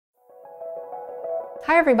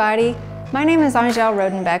Hi everybody, my name is Angel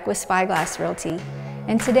Rodenbeck with SpyglassRealty,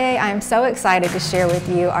 and today I am so excited to share with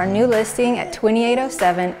you our new listing at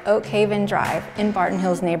 2807 Oakhaven Drive in Barton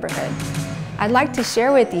Hills neighborhood. I'd like to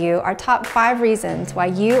share with you our top 5 reasons why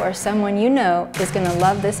you or someone you know is going to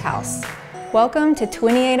love this house. Welcome to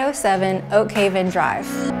 2807 Oakhaven Drive.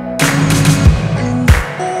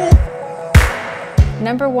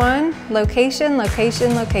 Number 1, location,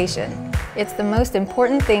 location, location. It's the most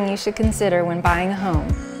important thing you should consider when buying a home.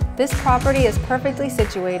 This property is perfectly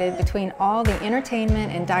situated between all the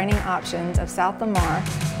entertainment and dining options of South Lamar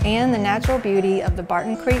and the natural beauty of the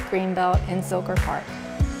Barton Creek greenbelt and Zilker Park.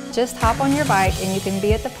 Just hop on your bike and you can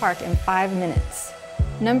be at the park in 5 minutes.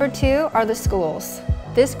 Number 2 are the schools.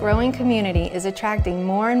 This growing community is attracting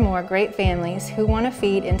more and more great families who want to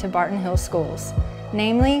feed into Barton Hills schools,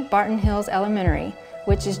 namely Barton Hills Elementary,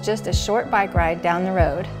 which is just a short bike ride down the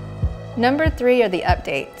road. Number 3 are the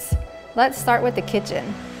updates. Let's start with the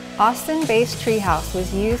kitchen. Austin-based Treehouse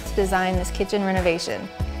was used to design this kitchen renovation.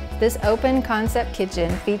 This open concept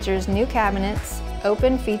kitchen features new cabinets,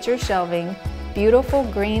 open feature shelving, beautiful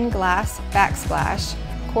green glass backsplash,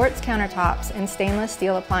 quartz countertops, and stainless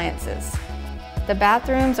steel appliances. The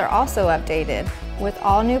bathrooms are also updated with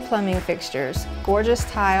all new plumbing fixtures, gorgeous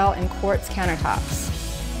tile, and quartz countertops.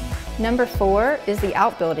 Number 4 is the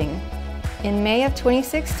outbuilding. In May of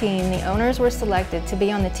 2016, the owners were selected to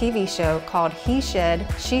be on the TV show called He Shed,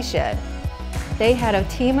 She Shed. They had a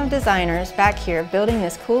team of designers back here building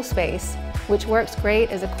this cool space, which works great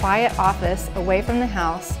as a quiet office away from the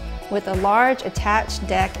house with a large attached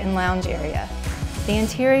deck and lounge area. The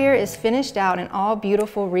interior is finished out in all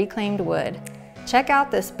beautiful reclaimed wood. Check out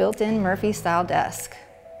this built-in Murphy-style desk.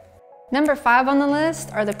 Number 5 on the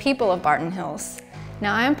list are the people of Barton Hills.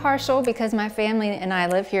 Now I am partial because my family and I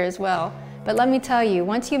live here as well. But let me tell you,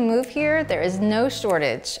 once you move here, there is no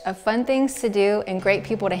shortage of fun things to do and great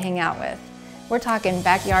people to hang out with. We're talking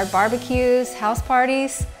backyard barbecues, house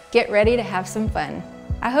parties. Get ready to have some fun.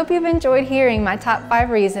 I hope you've enjoyed hearing my top 5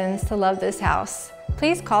 reasons to love this house.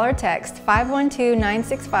 Please call or text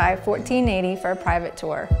 512-965-1480 for a private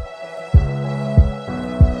tour.